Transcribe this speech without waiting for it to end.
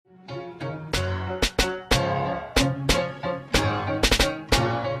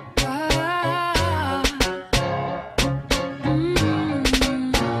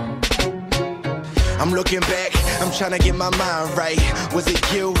looking back, I'm trying to get my mind right. Was it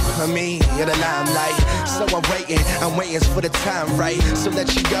you or me in the limelight? So I'm waiting for the time right. So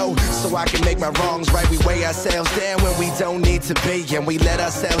let you go, so I can make my wrongs right. We weigh ourselves down when we don't need to be, and we let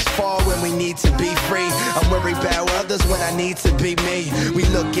ourselves fall when we need to be free. I'm worried about others when I need to be me. We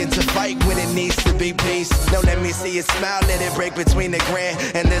looking to fight when it needs to be peace. Now let me see you smile, let it break between the grand.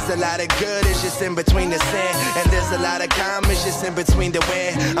 And there's a lot of good, it's just in between the sand. And there's a lot of calm, it's just in between the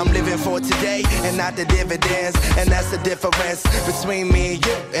win. I'm living for today and not the dividends. And that's the difference between me and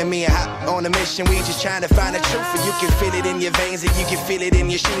you. And me and Hop on a mission, we just trying to find the truth. And you can feel it in your veins and you can feel it in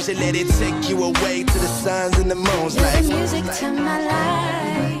your shoes. And let it take you away to the suns and the moons. You're like the music to my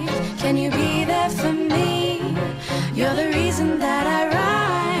life. Can you be there for me? You're the reason that I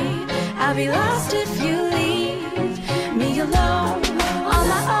ride. I'll be lost